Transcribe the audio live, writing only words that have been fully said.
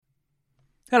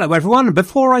Hello everyone,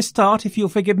 before I start, if you'll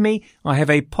forgive me, I have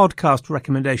a podcast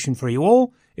recommendation for you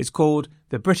all. It's called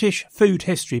the British Food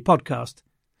History Podcast.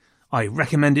 I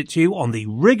recommend it to you on the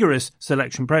rigorous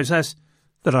selection process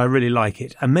that I really like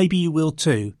it, and maybe you will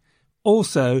too.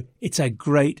 Also, it's a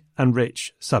great and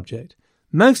rich subject.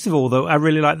 Most of all, though, I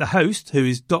really like the host, who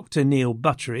is Dr. Neil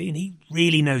Buttery, and he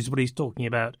really knows what he's talking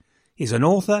about. He's an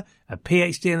author, a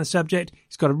PhD in the subject.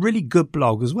 He's got a really good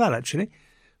blog as well, actually.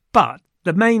 But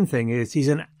the main thing is he's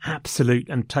an absolute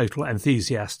and total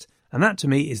enthusiast, and that to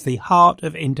me is the heart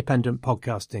of independent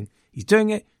podcasting. He's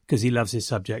doing it because he loves his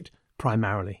subject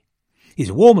primarily. He's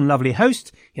a warm and lovely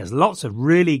host. He has lots of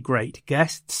really great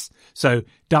guests. So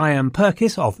Diane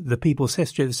Purkiss of the People's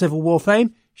History of the Civil War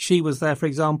fame, she was there, for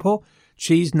example.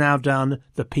 She's now done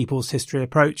the People's History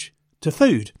approach to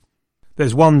food.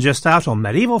 There's one just out on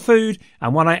medieval food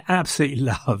and one I absolutely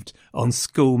loved on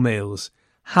school meals.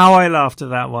 How I laughed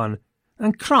at that one.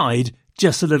 And cried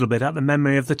just a little bit at the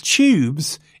memory of the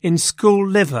tubes in school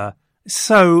liver.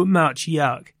 So much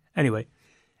yuck. Anyway,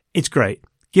 it's great.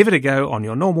 Give it a go on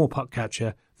your normal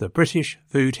podcatcher, the British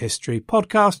Food History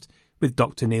Podcast with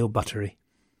Dr. Neil Buttery.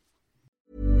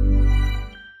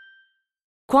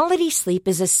 Quality sleep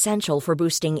is essential for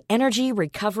boosting energy,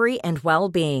 recovery, and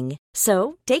well-being.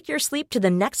 So, take your sleep to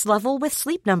the next level with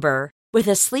Sleep Number. With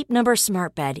a Sleep Number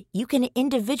smart bed, you can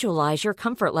individualize your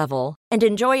comfort level and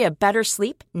enjoy a better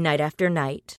sleep night after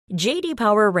night. J.D.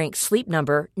 Power ranks Sleep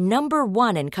Number number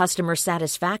 1 in customer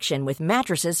satisfaction with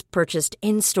mattresses purchased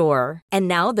in-store. And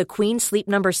now the Queen Sleep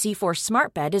Number C4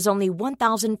 smart bed is only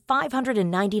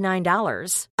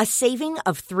 $1,599, a saving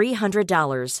of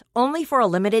 $300, only for a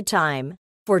limited time.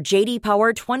 For J.D.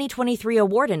 Power 2023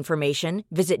 award information,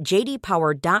 visit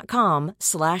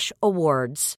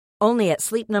jdpower.com/awards. Only at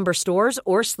Sleep Number stores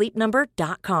or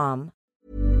sleepnumber.com.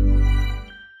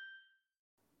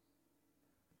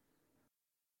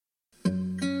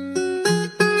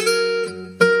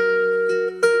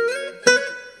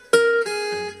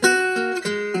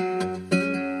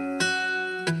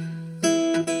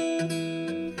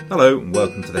 Hello and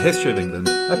welcome to the History of England,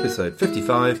 episode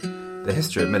 55, The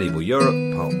History of Medieval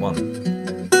Europe, part 1.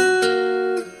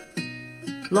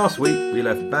 Last week we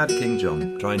left bad King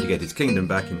John trying to get his kingdom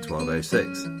back in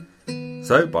 1206.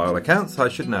 So, by all accounts, I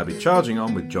should now be charging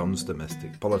on with John's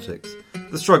domestic politics,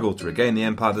 the struggle to regain the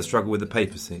empire, the struggle with the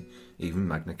papacy, even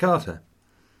Magna Carta.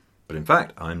 But in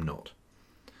fact, I'm not.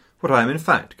 What I am in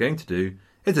fact going to do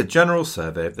is a general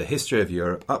survey of the history of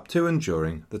Europe up to and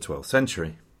during the 12th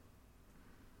century.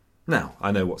 Now,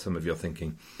 I know what some of you are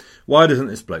thinking. Why doesn't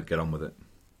this bloke get on with it?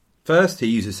 First, he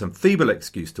uses some feeble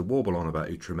excuse to warble on about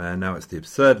Outremer. Now it's the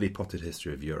absurdly potted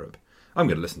history of Europe. I'm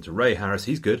going to listen to Ray Harris,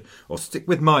 he's good, or stick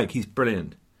with Mike, he's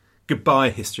brilliant.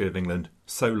 Goodbye, History of England,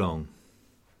 so long.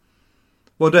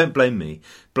 Well, don't blame me.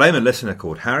 Blame a listener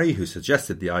called Harry who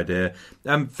suggested the idea,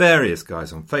 and various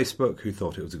guys on Facebook who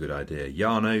thought it was a good idea.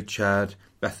 Yarno, Chad,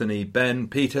 Bethany, Ben,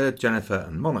 Peter, Jennifer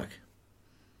and Monarch.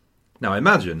 Now, I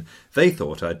imagine they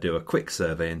thought I'd do a quick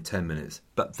survey in 10 minutes,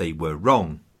 but they were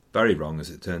wrong. Very wrong, as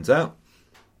it turns out.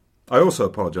 I also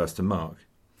apologise to Mark.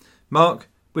 Mark,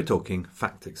 we're talking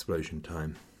fact explosion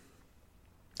time.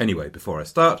 Anyway, before I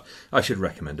start, I should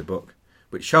recommend a book,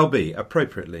 which shall be,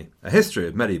 appropriately, A History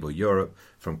of Medieval Europe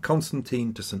from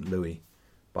Constantine to St. Louis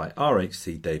by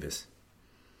R.H.C. Davis.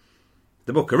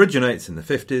 The book originates in the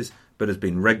 50s, but has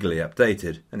been regularly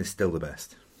updated and is still the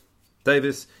best.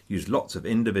 Davis used lots of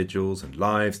individuals and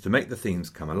lives to make the themes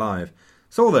come alive,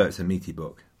 so although it's a meaty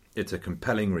book, it's a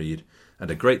compelling read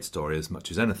and a great story as much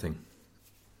as anything.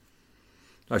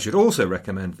 I should also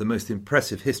recommend the most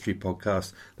impressive history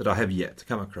podcast that I have yet to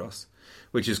come across,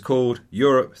 which is called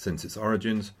Europe Since Its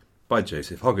Origins by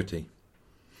Joseph Hogarty.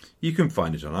 You can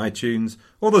find it on iTunes,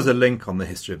 or there's a link on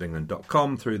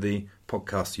thehistoryofengland.com through the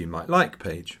Podcasts You Might Like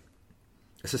page.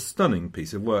 It's a stunning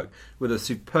piece of work with a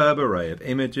superb array of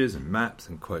images and maps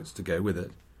and quotes to go with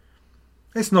it.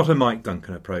 It's not a Mike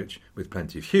Duncan approach with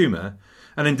plenty of humour,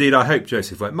 and indeed I hope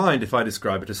Joseph won't mind if I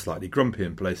describe it as slightly grumpy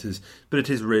in places, but it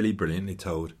is really brilliantly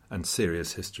told and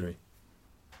serious history.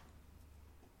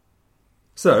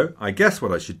 So, I guess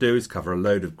what I should do is cover a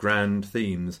load of grand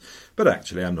themes, but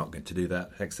actually I'm not going to do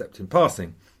that, except in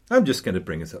passing. I'm just going to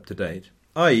bring us up to date,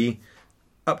 i.e.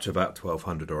 up to about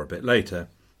 1200 or a bit later,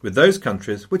 with those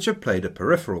countries which have played a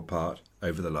peripheral part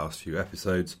over the last few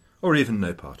episodes, or even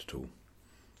no part at all.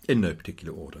 In no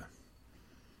particular order.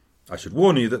 I should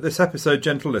warn you that this episode,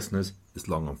 gentle listeners, is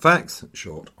long on facts,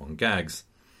 short on gags.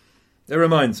 It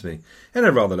reminds me, in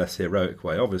a rather less heroic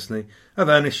way obviously, of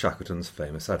Ernest Shackleton's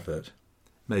famous advert.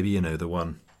 Maybe you know the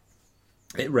one.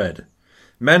 It read,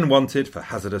 Men wanted for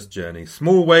hazardous journey,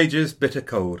 small wages, bitter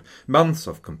cold, months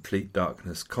of complete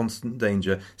darkness, constant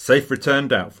danger, safe return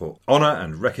doubtful, honour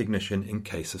and recognition in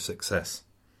case of success.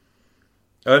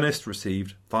 Ernest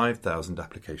received 5,000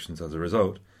 applications as a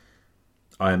result.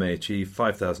 IMA achieved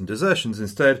 5,000 desertions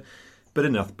instead, but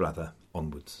enough blather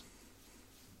onwards.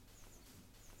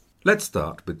 Let's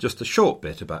start with just a short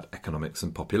bit about economics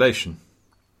and population.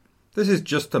 This is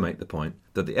just to make the point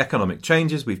that the economic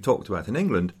changes we've talked about in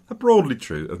England are broadly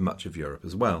true of much of Europe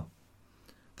as well.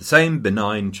 The same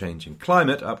benign change in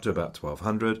climate up to about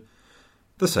 1200,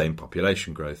 the same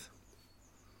population growth.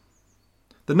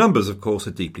 The numbers, of course,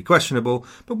 are deeply questionable,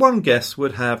 but one guess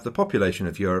would have the population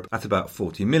of Europe at about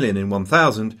 40 million in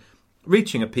 1000,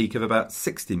 reaching a peak of about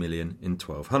 60 million in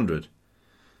 1200.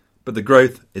 But the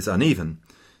growth is uneven,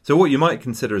 so what you might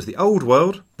consider as the Old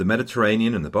World, the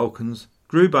Mediterranean and the Balkans,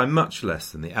 grew by much less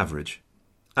than the average,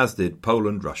 as did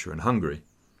Poland, Russia and Hungary.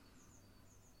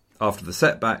 After the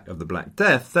setback of the Black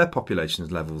Death, their population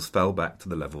levels fell back to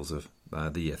the levels of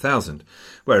the year 1000,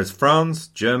 whereas France,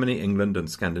 Germany, England and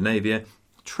Scandinavia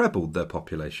trebled their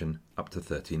population up to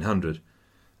 1300,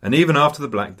 and even after the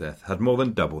Black Death had more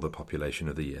than double the population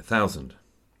of the year 1000.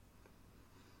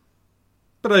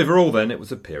 But overall then it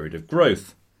was a period of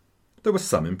growth. There were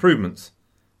some improvements.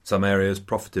 Some areas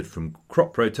profited from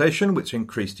crop rotation, which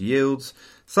increased yields.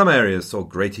 Some areas saw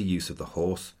greater use of the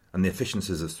horse and the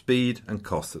efficiencies of speed and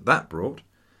cost that brought,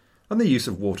 and the use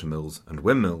of watermills and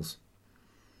windmills.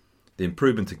 The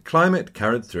improvement in climate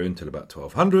carried through until about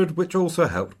 1200, which also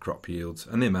helped crop yields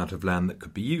and the amount of land that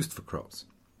could be used for crops.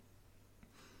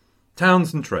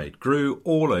 Towns and trade grew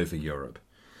all over Europe.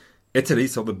 Italy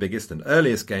saw the biggest and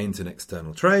earliest gains in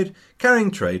external trade,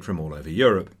 carrying trade from all over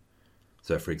Europe.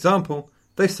 So, for example,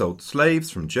 they sold slaves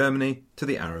from Germany to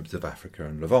the Arabs of Africa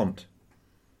and Levant.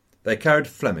 They carried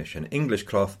Flemish and English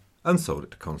cloth and sold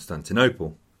it to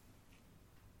Constantinople.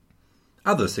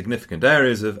 Other significant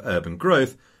areas of urban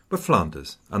growth were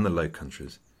Flanders and the Low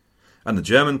Countries, and the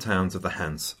German towns of the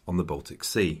Hanse on the Baltic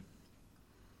Sea.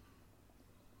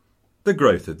 The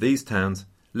growth of these towns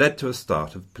led to a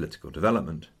start of political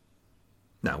development.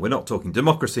 Now, we're not talking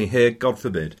democracy here, God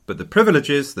forbid, but the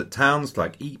privileges that towns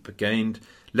like Ypres gained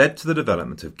led to the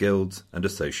development of guilds and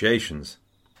associations,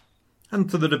 and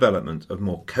to the development of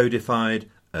more codified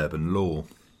urban law.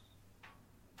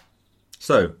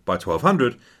 So, by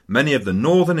 1200, many of the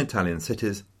northern Italian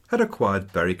cities had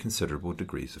acquired very considerable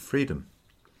degrees of freedom.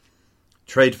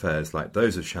 Trade fairs like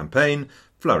those of Champagne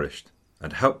flourished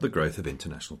and helped the growth of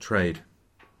international trade.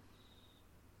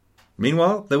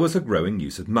 Meanwhile, there was a growing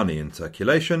use of money in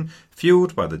circulation,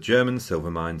 fuelled by the German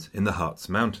silver mines in the Harz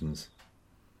Mountains.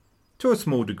 To a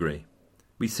small degree,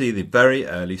 we see the very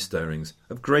early stirrings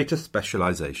of greater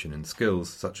specialisation in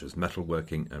skills such as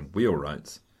metalworking and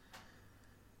wheelwrights.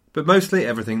 But mostly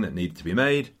everything that needed to be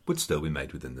made would still be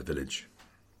made within the village.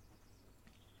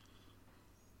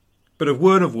 But a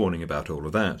word of warning about all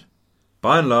of that.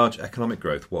 By and large, economic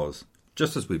growth was,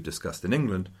 just as we've discussed in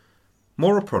England,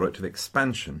 more a product of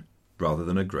expansion rather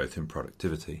than a growth in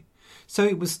productivity, so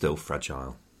it was still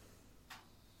fragile.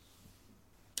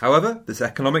 However, this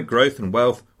economic growth and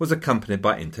wealth was accompanied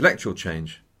by intellectual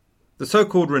change, the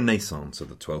so-called Renaissance of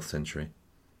the 12th century.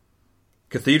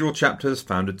 Cathedral chapters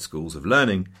founded schools of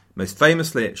learning, most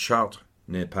famously at Chartres,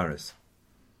 near Paris.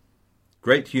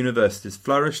 Great universities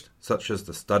flourished, such as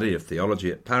the study of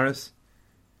theology at Paris,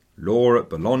 law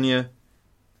at Bologna,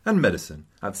 and medicine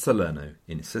at Salerno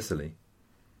in Sicily.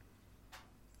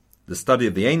 The study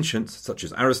of the ancients, such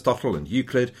as Aristotle and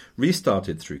Euclid,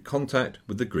 restarted through contact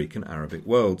with the Greek and Arabic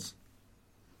worlds.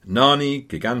 Nani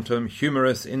gigantum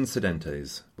humerus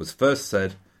incidentes was first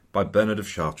said by Bernard of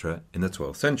Chartres in the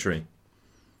 12th century.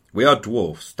 We are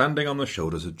dwarfs standing on the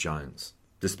shoulders of giants,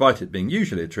 despite it being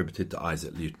usually attributed to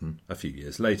Isaac Newton a few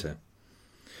years later.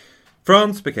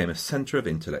 France became a centre of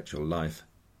intellectual life,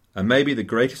 and maybe the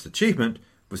greatest achievement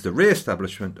was the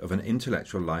re-establishment of an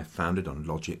intellectual life founded on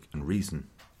logic and reason.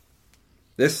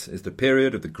 This is the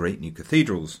period of the great new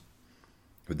cathedrals,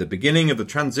 with the beginning of the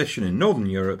transition in Northern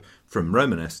Europe from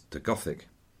Romanesque to Gothic.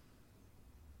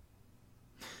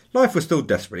 Life was still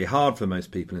desperately hard for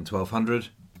most people in 1200,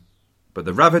 but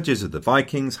the ravages of the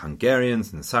Vikings,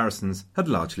 Hungarians and Saracens had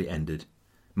largely ended.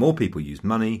 More people used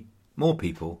money, more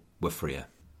people were freer.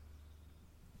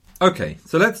 OK,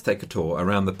 so let's take a tour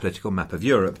around the political map of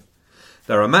Europe.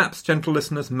 There are maps, gentle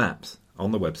listeners, maps,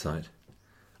 on the website.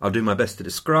 I'll do my best to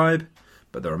describe,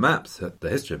 but there are maps at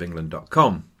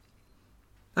thehistoryofengland.com.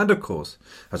 And of course,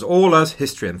 as all us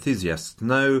history enthusiasts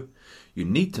know, you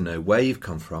need to know where you've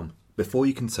come from before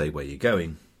you can say where you're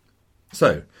going.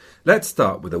 So, let's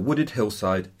start with a wooded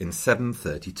hillside in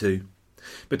 732,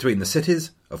 between the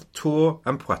cities of Tours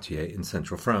and Poitiers in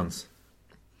central France.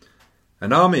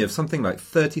 An army of something like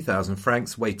 30,000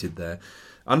 Franks waited there,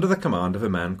 under the command of a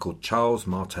man called Charles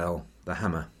Martel, the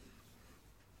Hammer.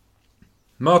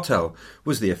 Martel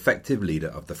was the effective leader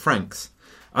of the Franks,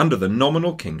 under the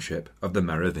nominal kingship of the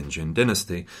Merovingian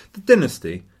dynasty, the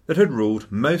dynasty that had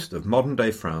ruled most of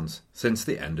modern-day France since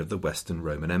the end of the Western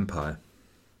Roman Empire.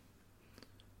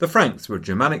 The Franks were a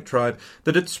Germanic tribe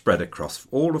that had spread across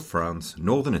all of France,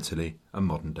 northern Italy and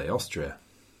modern-day Austria.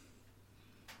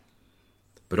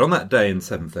 But on that day in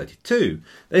 732,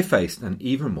 they faced an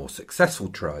even more successful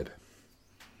tribe.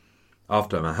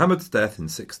 After Muhammad's death in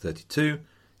 632,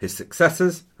 his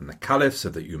successors and the caliphs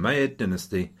of the Umayyad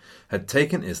dynasty had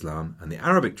taken Islam and the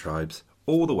Arabic tribes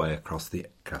all the way across the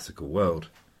classical world.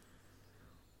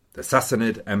 The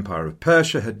Sassanid Empire of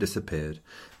Persia had disappeared.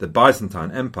 The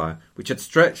Byzantine Empire, which had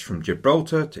stretched from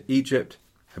Gibraltar to Egypt,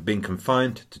 had been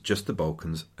confined to just the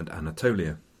Balkans and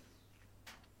Anatolia.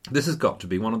 This has got to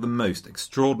be one of the most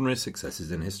extraordinary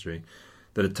successes in history,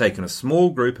 that had taken a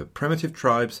small group of primitive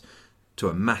tribes to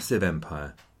a massive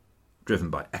empire, driven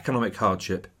by economic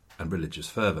hardship and religious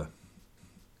fervour.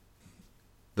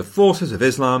 The forces of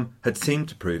Islam had seemed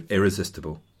to prove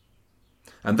irresistible,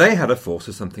 and they had a force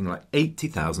of something like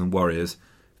 80,000 warriors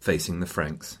facing the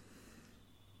Franks.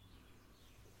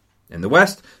 In the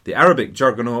west, the Arabic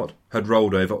juggernaut had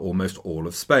rolled over almost all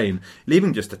of Spain,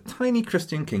 leaving just a tiny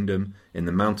Christian kingdom in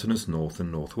the mountainous north and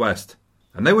northwest,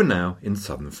 and they were now in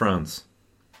southern France.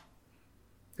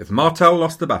 If Martel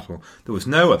lost the battle, there was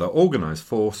no other organised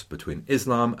force between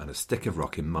Islam and a stick of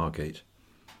rock in Margate.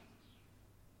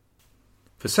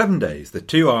 For 7 days, the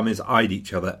two armies eyed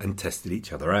each other and tested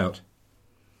each other out.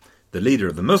 The leader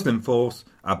of the Muslim force,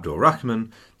 Abdul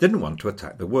Rahman, didn't want to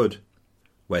attack the wood,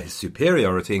 where his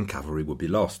superiority in cavalry would be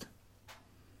lost.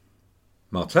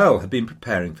 Martel had been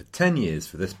preparing for 10 years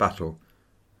for this battle.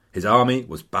 His army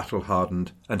was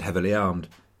battle-hardened and heavily armed,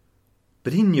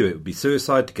 but he knew it would be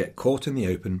suicide to get caught in the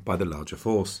open by the larger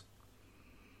force.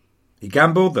 He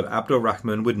gambled that Abdul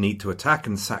Rahman would need to attack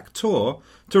and sack Tours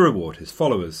to reward his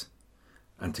followers,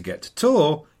 and to get to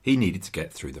Tours he needed to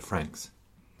get through the Franks.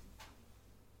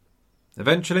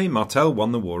 Eventually Martel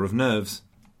won the war of nerves,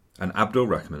 and Abdul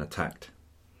Rahman attacked.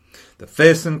 The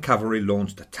fearsome cavalry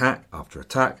launched attack after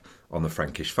attack on the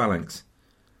Frankish phalanx,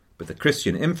 but the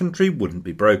Christian infantry wouldn't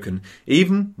be broken,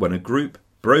 even when a group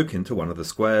broke into one of the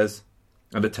squares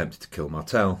and attempted to kill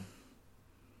Martel.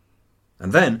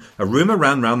 And then a rumour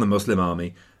ran round the Muslim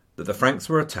army that the Franks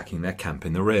were attacking their camp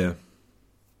in the rear.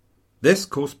 This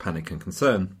caused panic and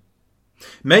concern.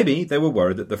 Maybe they were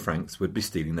worried that the Franks would be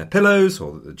stealing their pillows,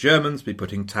 or that the Germans would be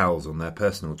putting towels on their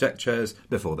personal deck chairs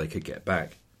before they could get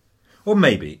back. Or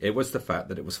maybe it was the fact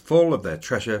that it was full of their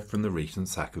treasure from the recent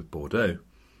sack of Bordeaux.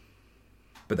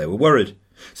 But they were worried,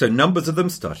 so numbers of them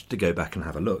started to go back and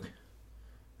have a look.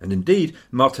 And indeed,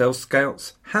 Martel's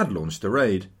scouts had launched a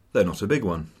raid, though not a big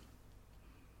one.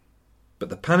 But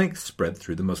the panic spread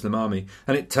through the Muslim army,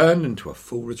 and it turned into a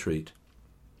full retreat.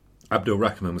 Abdul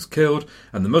Rahman was killed,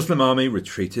 and the Muslim army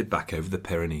retreated back over the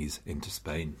Pyrenees into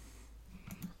Spain.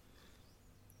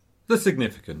 The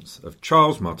significance of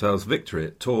Charles Martel's victory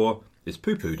at Tours is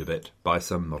poo-pooed a bit by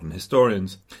some modern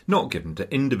historians, not given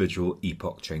to individual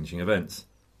epoch-changing events.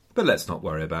 But let's not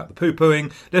worry about the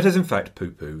poo-pooing. Let us in fact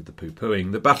poo-poo the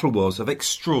poo-pooing. The battle was of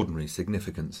extraordinary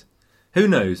significance. Who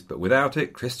knows, but without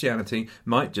it, Christianity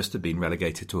might just have been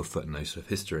relegated to a footnote of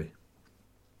history.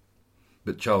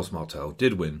 But Charles Martel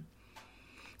did win.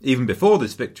 Even before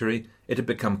this victory, it had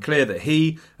become clear that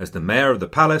he, as the mayor of the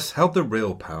palace, held the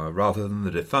real power rather than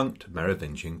the defunct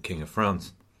Merovingian king of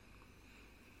France.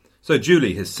 So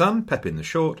Julie, his son, Pepin the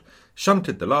Short,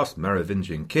 shunted the last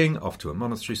Merovingian king off to a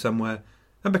monastery somewhere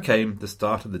and became the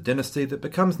start of the dynasty that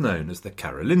becomes known as the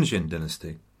Carolingian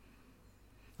dynasty.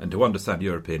 And to understand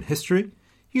European history,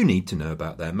 you need to know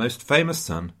about their most famous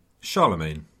son,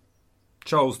 Charlemagne,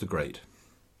 Charles the Great.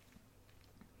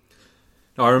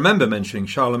 Now, I remember mentioning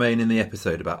Charlemagne in the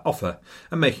episode about Offa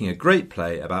and making a great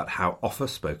play about how Offa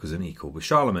spoke as an equal with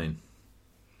Charlemagne.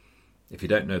 If you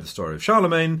don't know the story of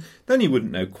Charlemagne, then you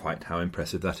wouldn't know quite how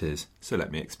impressive that is, so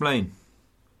let me explain.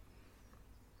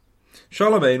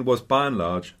 Charlemagne was by and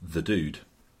large the dude.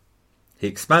 He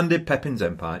expanded Pepin's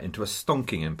empire into a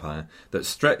stonking empire that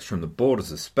stretched from the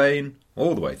borders of Spain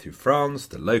all the way through France,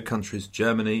 the Low Countries,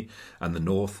 Germany, and the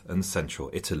north and central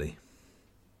Italy.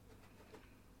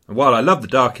 And while I love the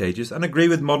Dark Ages and agree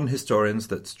with modern historians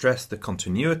that stress the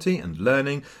continuity and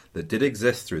learning that did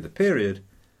exist through the period,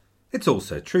 it's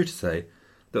also true to say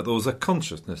that there was a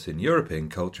consciousness in European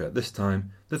culture at this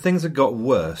time that things had got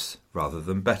worse rather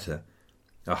than better,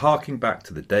 are harking back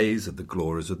to the days of the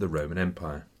glories of the Roman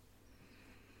Empire.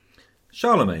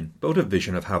 Charlemagne built a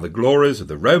vision of how the glories of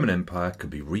the Roman Empire could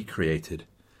be recreated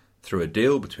through a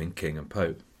deal between king and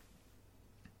pope.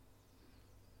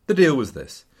 The deal was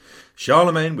this: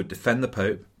 Charlemagne would defend the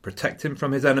pope, protect him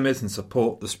from his enemies and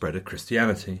support the spread of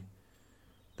Christianity.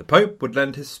 The pope would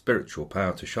lend his spiritual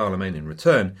power to Charlemagne in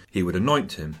return. He would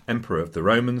anoint him emperor of the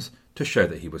Romans to show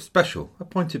that he was special,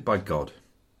 appointed by God.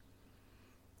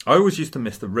 I always used to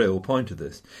miss the real point of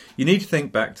this. You need to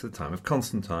think back to the time of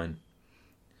Constantine.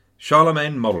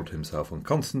 Charlemagne modelled himself on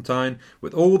Constantine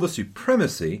with all the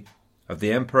supremacy of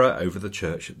the emperor over the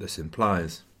church that this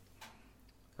implies.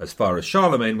 As far as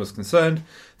Charlemagne was concerned,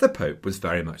 the Pope was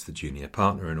very much the junior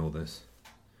partner in all this.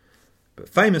 But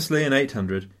famously in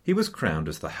 800 he was crowned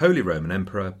as the Holy Roman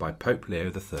Emperor by Pope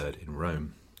Leo III in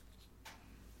Rome.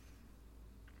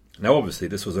 Now obviously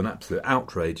this was an absolute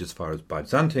outrage as far as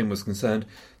Byzantium was concerned,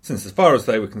 since as far as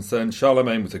they were concerned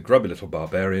Charlemagne was a grubby little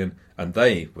barbarian and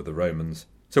they were the Romans.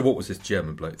 So what was this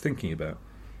German bloke thinking about?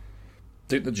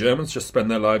 Didn't the Germans just spend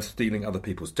their lives stealing other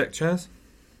people's deck chairs?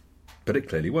 But it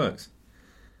clearly works.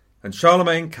 And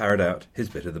Charlemagne carried out his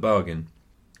bit of the bargain.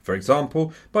 For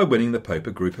example, by winning the Pope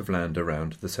a group of land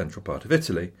around the central part of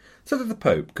Italy, so that the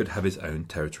Pope could have his own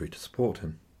territory to support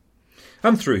him.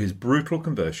 And through his brutal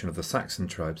conversion of the Saxon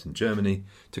tribes in Germany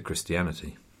to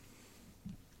Christianity.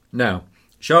 Now,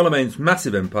 Charlemagne's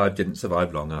massive empire didn't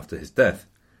survive long after his death.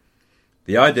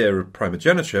 The idea of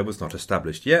primogeniture was not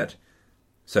established yet,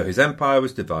 so his empire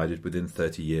was divided within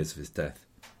 30 years of his death.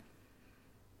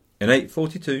 In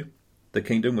 842, the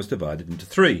kingdom was divided into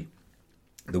three: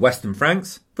 the Western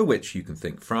Franks, for which you can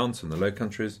think France and the Low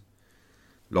Countries;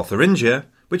 Lotharingia,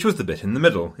 which was the bit in the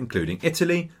middle, including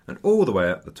Italy and all the way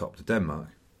up the top to Denmark;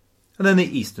 and then the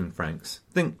Eastern Franks,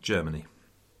 think Germany.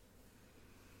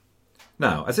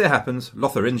 Now, as it happens,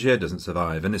 Lotharingia doesn't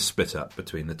survive and is split up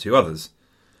between the two others,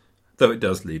 though it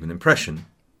does leave an impression.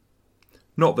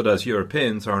 Not that us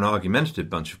Europeans are an argumentative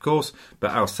bunch, of course,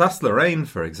 but Alsace-Lorraine,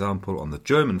 for example, on the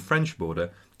German-French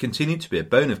border, continued to be a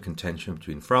bone of contention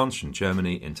between France and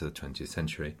Germany into the 20th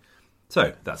century.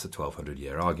 So that's a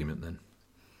 1200-year argument then.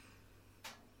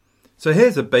 So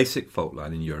here's a basic fault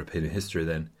line in European history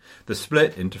then, the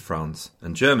split into France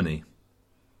and Germany.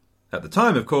 At the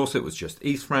time, of course, it was just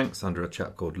East Franks under a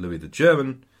chap called Louis the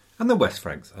German, and the West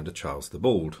Franks under Charles the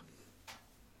Bald.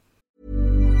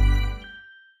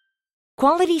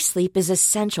 Quality sleep is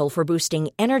essential for boosting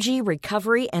energy,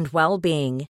 recovery, and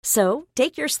well-being. So,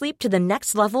 take your sleep to the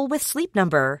next level with Sleep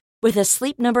Number. With a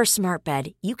Sleep Number smart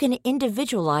bed, you can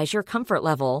individualize your comfort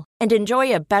level and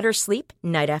enjoy a better sleep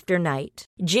night after night.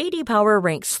 J.D. Power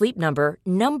ranks Sleep Number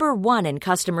number 1 in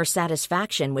customer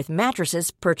satisfaction with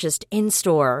mattresses purchased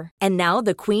in-store. And now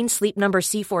the Queen Sleep Number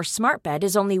C4 smart bed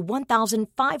is only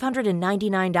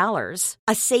 $1,599,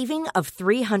 a saving of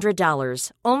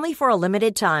 $300, only for a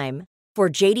limited time. For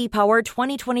J.D. Power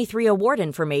 2023 award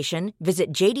information,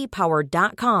 visit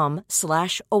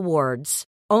jdpower.com/awards.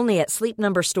 Only at Sleep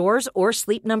Number stores or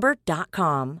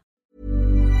sleepnumber.com.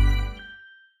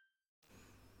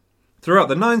 Throughout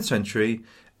the 9th century,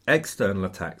 external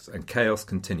attacks and chaos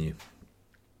continue.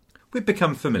 We've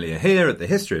become familiar here at the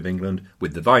History of England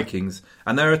with the Vikings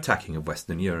and their attacking of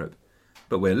Western Europe,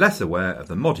 but we're less aware of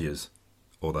the Magyars,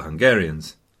 or the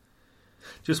Hungarians.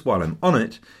 Just while I'm on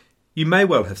it, you may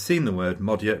well have seen the word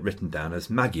Magyar written down as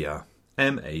Magyar,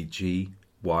 M-A-G-Y-A-R.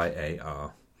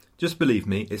 Just believe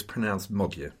me, it's pronounced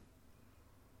Magyar.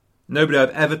 Nobody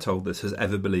I've ever told this has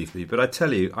ever believed me, but I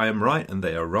tell you, I am right and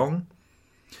they are wrong.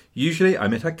 Usually I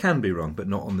admit I can be wrong, but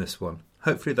not on this one.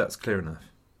 Hopefully that's clear enough.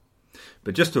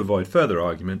 But just to avoid further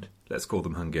argument, let's call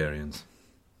them Hungarians.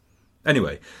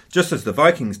 Anyway, just as the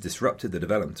Vikings disrupted the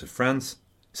development of France,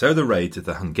 so the raids of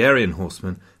the Hungarian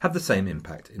horsemen had the same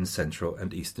impact in Central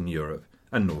and Eastern Europe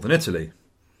and Northern Italy.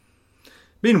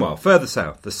 Meanwhile, further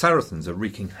south, the Saracens are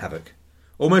wreaking havoc.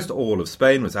 Almost all of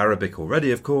Spain was Arabic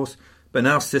already, of course, but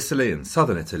now Sicily and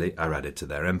southern Italy are added to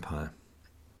their empire.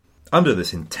 Under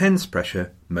this intense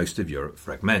pressure, most of Europe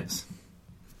fragments.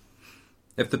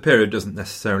 If the period doesn't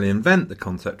necessarily invent the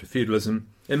concept of feudalism,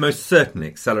 it most certainly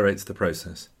accelerates the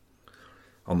process.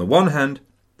 On the one hand,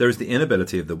 there is the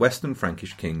inability of the Western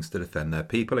Frankish kings to defend their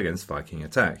people against Viking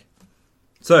attack.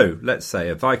 So, let's say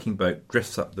a Viking boat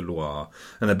drifts up the Loire,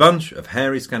 and a bunch of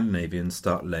hairy Scandinavians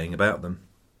start laying about them.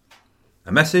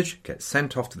 A message gets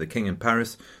sent off to the king in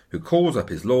Paris, who calls up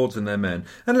his lords and their men,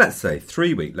 and let's say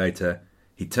 3 weeks later,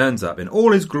 he turns up in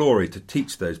all his glory to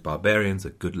teach those barbarians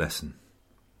a good lesson.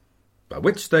 By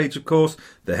which stage, of course,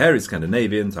 the hairy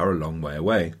Scandinavians are a long way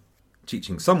away,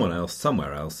 teaching someone else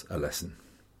somewhere else a lesson.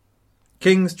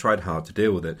 Kings tried hard to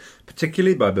deal with it,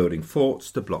 particularly by building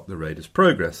forts to block the raiders'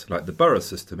 progress, like the borough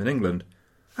system in England,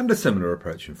 and a similar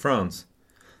approach in France.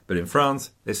 But in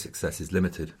France, its success is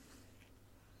limited.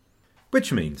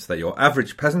 Which means that your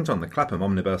average peasant on the Clapham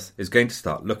omnibus is going to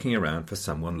start looking around for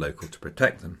someone local to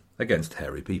protect them against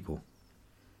hairy people.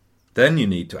 Then you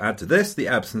need to add to this the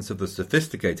absence of the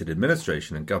sophisticated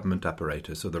administration and government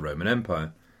apparatus of the Roman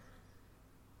Empire.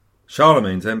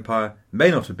 Charlemagne's empire may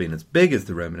not have been as big as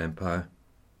the Roman Empire,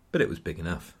 but it was big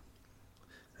enough.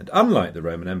 And unlike the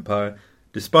Roman Empire,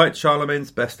 despite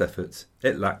Charlemagne's best efforts,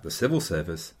 it lacked the civil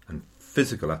service and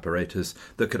physical apparatus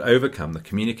that could overcome the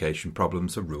communication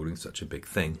problems of ruling such a big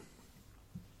thing.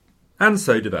 And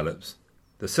so develops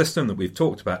the system that we've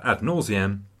talked about ad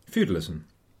nauseam, feudalism,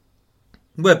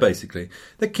 where basically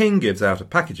the king gives out a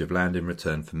package of land in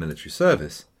return for military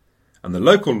service, and the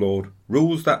local lord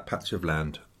rules that patch of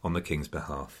land on the king's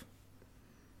behalf.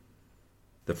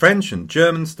 The French and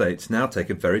German states now take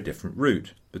a very different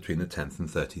route between the 10th and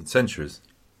 13th centuries.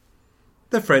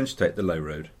 The French take the low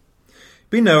road.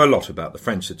 We know a lot about the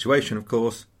French situation, of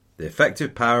course. The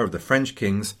effective power of the French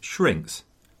kings shrinks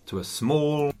to a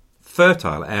small,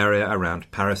 fertile area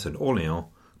around Paris and Orléans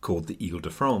called the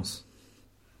Île-de-France.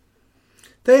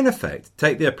 They in effect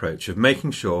take the approach of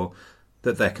making sure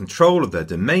that their control of their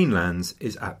domain lands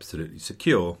is absolutely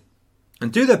secure,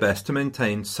 and do their best to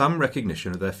maintain some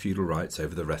recognition of their feudal rights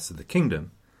over the rest of the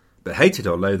kingdom, but hate it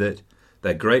or loathe it,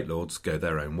 their great lords go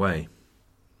their own way.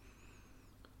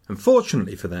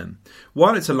 Unfortunately for them,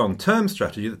 while it's a long-term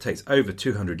strategy that takes over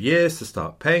 200 years to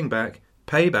start paying back,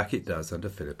 payback it does under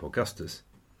Philip Augustus.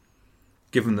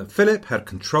 Given that Philip had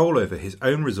control over his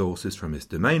own resources from his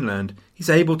domain land, he's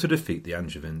able to defeat the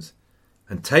Angevins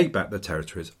and take back the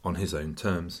territories on his own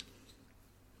terms.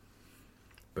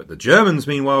 But the Germans,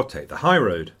 meanwhile, take the high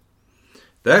road.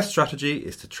 Their strategy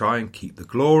is to try and keep the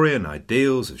glory and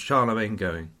ideals of Charlemagne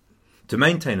going, to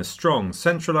maintain a strong,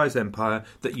 centralised empire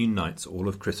that unites all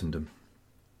of Christendom.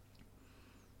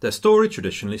 Their story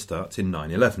traditionally starts in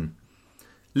 911.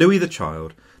 Louis the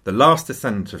Child, the last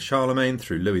descendant of Charlemagne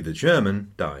through Louis the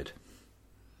German, died.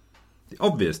 The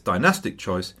obvious dynastic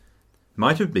choice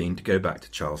might have been to go back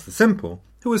to Charles the Simple,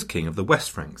 who was king of the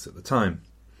West Franks at the time.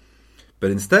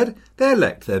 But instead, they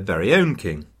elect their very own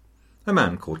king, a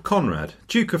man called Conrad,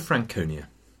 Duke of Franconia.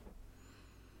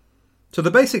 So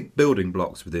the basic building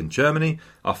blocks within Germany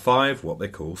are 5 what they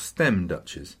call stem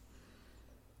duchies.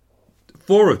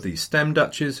 4 of these stem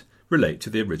duchies relate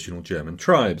to the original German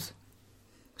tribes.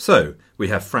 So we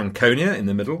have Franconia in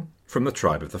the middle, from the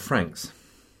tribe of the Franks.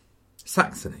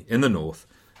 Saxony in the north,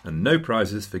 and no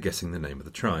prizes for guessing the name of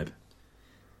the tribe.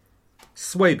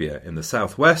 Swabia in the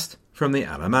southwest, from the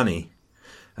Alemanni.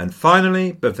 And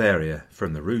finally Bavaria,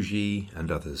 from the Rugii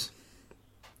and others.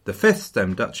 The 5th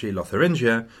stem duchy,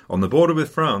 Lotharingia, on the border with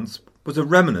France, was a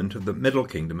remnant of the Middle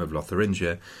Kingdom of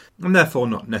Lotharingia, and therefore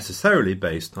not necessarily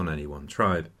based on any one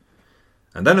tribe.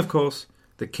 And then, of course,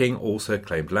 the king also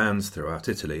claimed lands throughout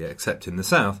Italy, except in the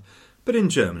south, but in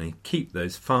Germany keep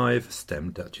those 5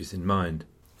 stem duchies in mind: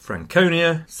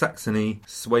 Franconia, Saxony,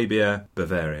 Swabia,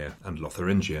 Bavaria, and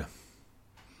Lotharingia.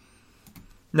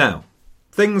 Now,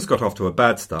 things got off to a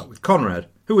bad start with Conrad,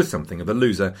 who was something of a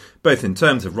loser, both in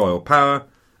terms of royal power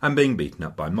and being beaten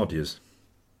up by Magyars.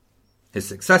 His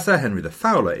successor, Henry the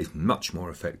Fowler, is much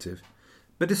more effective.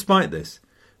 But despite this,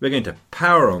 we're going to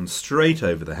power on straight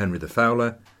over the Henry the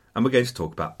Fowler, and we're going to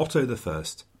talk about Otto I,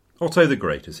 Otto the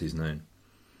Great as he's known.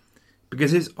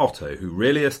 Because it's Otto who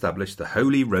really established the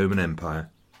Holy Roman Empire,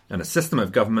 and a system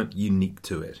of government unique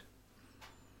to it.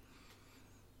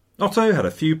 Otto had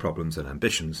a few problems and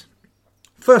ambitions.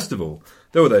 First of all,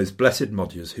 there were those blessed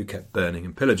Magyars who kept burning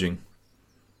and pillaging.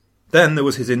 Then there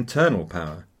was his internal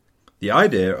power. The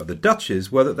idea of the duchies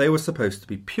were that they were supposed to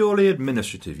be purely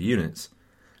administrative units,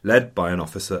 led by an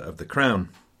officer of the crown.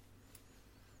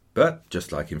 But,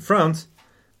 just like in France,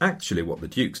 actually what the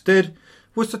dukes did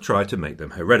was to try to make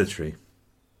them hereditary,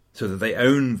 so that they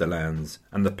owned the lands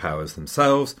and the powers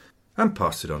themselves, and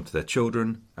passed it on to their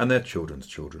children and their children's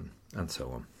children, and so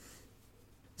on.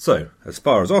 So, as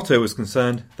far as Otto was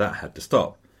concerned, that had to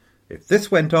stop. If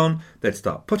this went on, they'd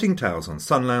start putting towels on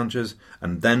sun loungers,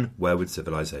 and then where would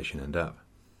civilization end up?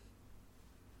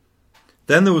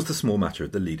 Then there was the small matter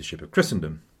of the leadership of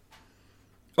Christendom.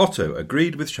 Otto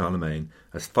agreed with Charlemagne.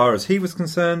 As far as he was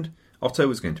concerned, Otto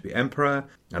was going to be emperor,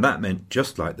 and that meant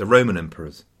just like the Roman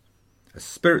emperors, a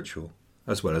spiritual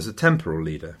as well as a temporal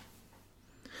leader.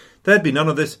 There'd be none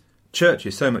of this church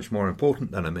is so much more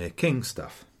important than a mere king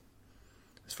stuff.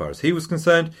 As far as he was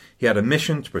concerned, he had a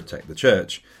mission to protect the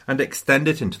church and extend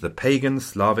it into the pagan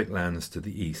Slavic lands to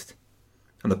the east.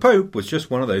 And the Pope was just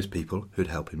one of those people who'd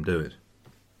help him do it.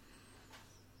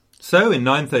 So in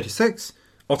 936,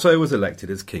 Otto was elected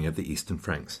as king of the Eastern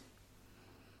Franks.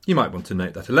 You might want to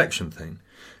note that election thing.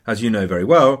 As you know very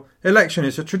well, election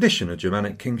is a tradition of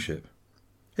Germanic kingship.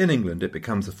 In England it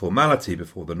becomes a formality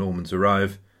before the Normans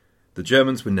arrive. The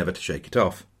Germans were never to shake it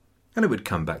off, and it would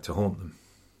come back to haunt them.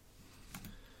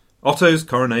 Otto's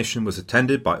coronation was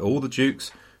attended by all the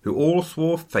dukes, who all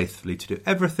swore faithfully to do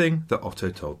everything that Otto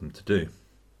told them to do.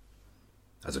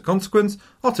 As a consequence,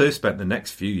 Otto spent the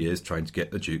next few years trying to get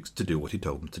the dukes to do what he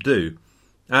told them to do,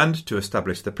 and to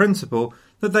establish the principle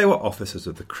that they were officers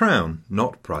of the crown,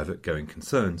 not private going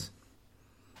concerns.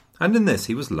 And in this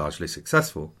he was largely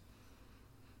successful.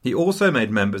 He also made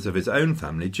members of his own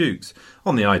family dukes,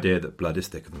 on the idea that blood is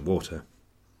thicker than water.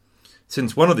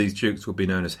 Since one of these dukes would be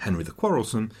known as Henry the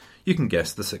Quarrelsome, you can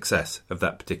guess the success of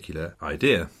that particular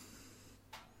idea.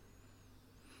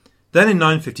 Then in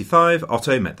 955,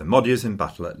 Otto met the Magyars in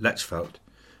battle at Lechfeld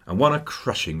and won a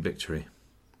crushing victory.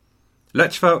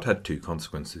 Lechfeld had two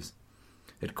consequences.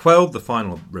 It quelled the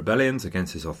final rebellions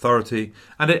against his authority,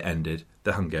 and it ended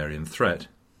the Hungarian threat.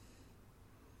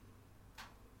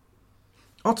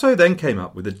 Otto then came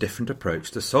up with a different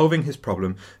approach to solving his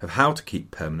problem of how to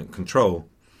keep permanent control,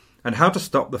 and how to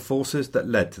stop the forces that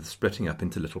led to the splitting up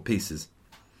into little pieces.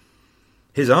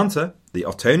 His answer, the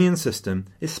Ottonian system,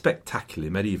 is spectacularly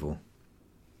medieval.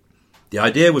 The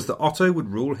idea was that Otto would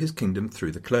rule his kingdom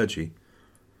through the clergy.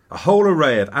 A whole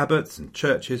array of abbots and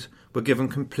churches were given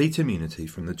complete immunity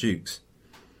from the dukes.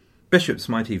 Bishops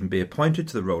might even be appointed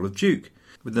to the role of duke,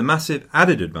 with the massive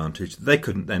added advantage that they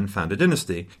couldn't then found a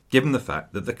dynasty, given the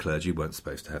fact that the clergy weren't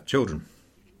supposed to have children.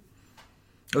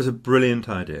 It was a brilliant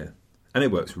idea, and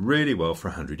it works really well for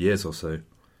 100 years or so.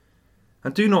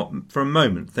 And do not for a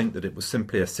moment think that it was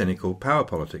simply a cynical power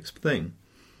politics thing.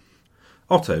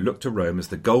 Otto looked to Rome as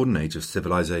the golden age of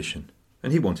civilization,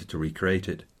 and he wanted to recreate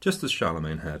it, just as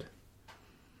Charlemagne had.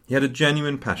 He had a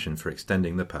genuine passion for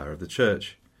extending the power of the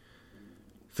church.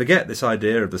 Forget this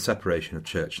idea of the separation of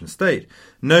church and state.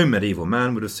 No medieval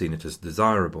man would have seen it as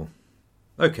desirable.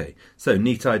 Okay, so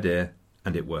neat idea,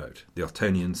 and it worked, the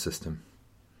Ottonian system.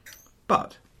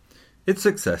 But its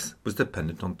success was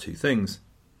dependent on two things.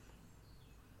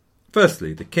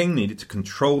 Firstly, the king needed to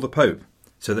control the Pope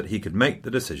so that he could make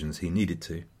the decisions he needed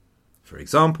to. For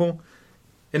example,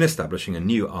 in establishing a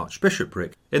new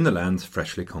archbishopric in the lands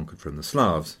freshly conquered from the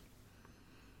Slavs.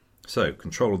 So,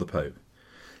 control of the Pope.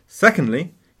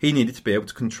 Secondly, he needed to be able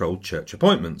to control church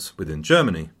appointments within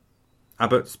Germany,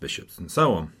 abbots, bishops, and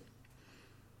so on.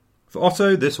 For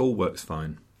Otto, this all works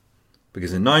fine,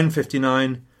 because in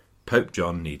 959, Pope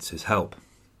John needs his help.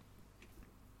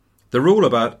 The rule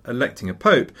about electing a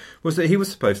pope was that he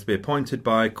was supposed to be appointed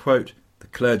by, quote, the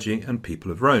clergy and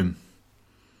people of Rome.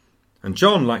 And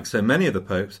John, like so many of the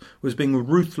popes, was being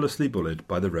ruthlessly bullied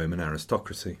by the Roman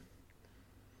aristocracy.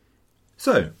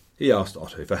 So, he asked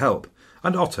Otto for help,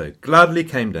 and Otto gladly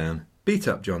came down, beat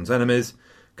up John's enemies,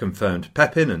 confirmed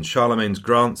Pepin and Charlemagne's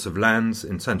grants of lands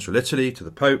in central Italy to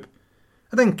the Pope,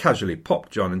 and then casually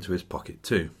popped John into his pocket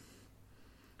too.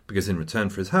 Because in return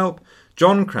for his help,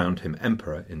 John crowned him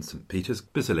emperor in St. Peter's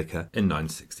Basilica in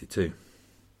 962.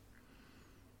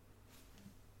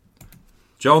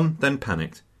 John then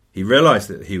panicked. He realised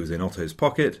that he was in Otto's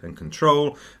pocket and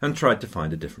control and tried to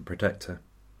find a different protector.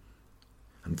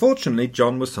 Unfortunately,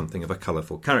 John was something of a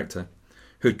colourful character,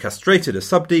 who'd castrated a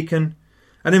subdeacon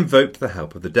and invoked the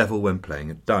help of the devil when playing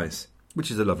at dice,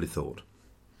 which is a lovely thought.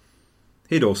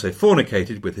 He'd also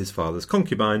fornicated with his father's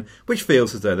concubine, which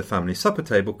feels as though the family supper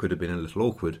table could have been a little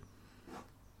awkward.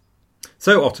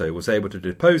 So Otto was able to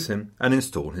depose him and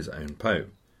install his own pope,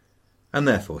 and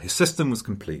therefore his system was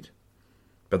complete.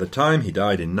 By the time he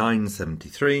died in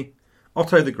 973,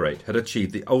 Otto the Great had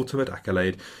achieved the ultimate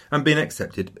accolade and been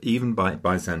accepted even by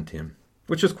Byzantium,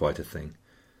 which was quite a thing.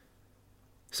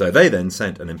 So they then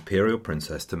sent an imperial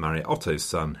princess to marry Otto's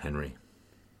son, Henry.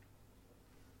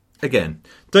 Again,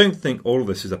 don't think all of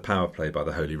this is a power play by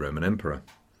the Holy Roman Emperor.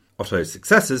 Otto's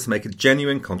successors make a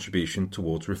genuine contribution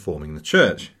towards reforming the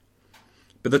church.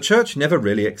 But the church never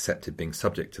really accepted being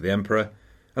subject to the emperor,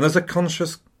 and there's a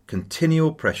conscious,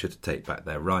 continual pressure to take back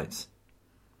their rights.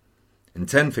 In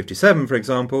 1057, for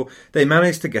example, they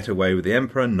managed to get away with the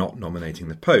emperor not nominating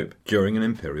the pope during an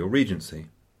imperial regency.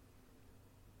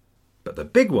 But the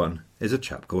big one is a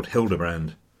chap called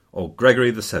Hildebrand, or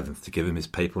Gregory VII to give him his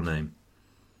papal name.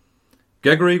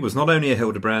 Gregory was not only a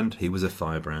Hildebrand, he was a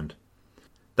firebrand.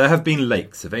 There have been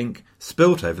lakes of ink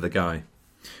spilt over the guy.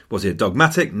 Was he a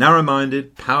dogmatic,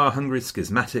 narrow-minded, power-hungry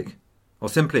schismatic, or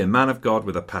simply a man of God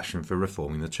with a passion for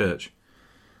reforming the church?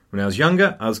 When I was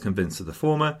younger, I was convinced of the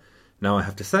former. Now I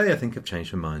have to say I think I've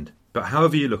changed my mind. But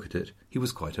however you look at it, he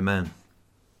was quite a man.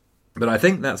 But I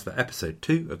think that's for episode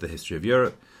 2 of the History of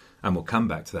Europe, and we'll come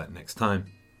back to that next time.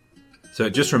 So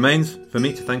it just remains for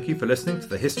me to thank you for listening to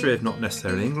the History of Not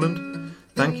Necessarily England.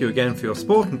 Thank you again for your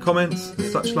support and comments and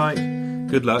such like.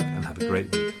 Good luck and have a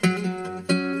great week.